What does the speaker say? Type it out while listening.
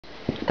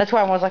That's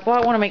why I was like,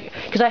 well, I want to make,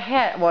 because I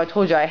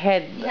told you,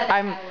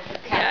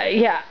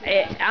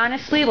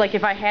 honestly, like,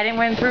 if I hadn't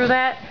went through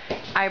that,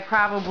 I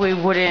probably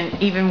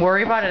wouldn't even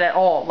worry about it at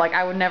all. Like,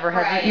 I would never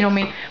have, you know what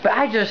I mean? But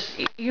I just,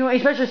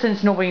 especially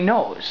since nobody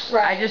knows.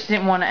 Right. I just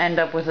didn't want to end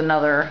up with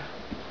another,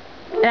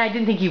 and I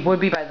didn't think he would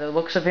be by the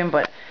looks of him,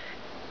 but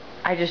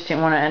I just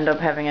didn't want to end up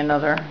having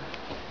another.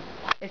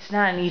 It's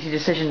not an easy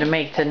decision to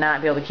make to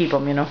not be able to keep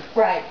him,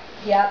 Right.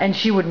 Yeah. And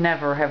she would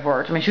never have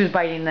worked. I mean, she was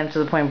biting them to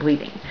the point of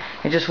bleeding.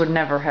 It just would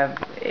never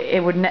have.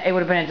 It would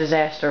have been a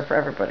disaster for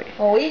everybody.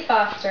 Well, we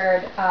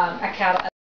fostered a cattle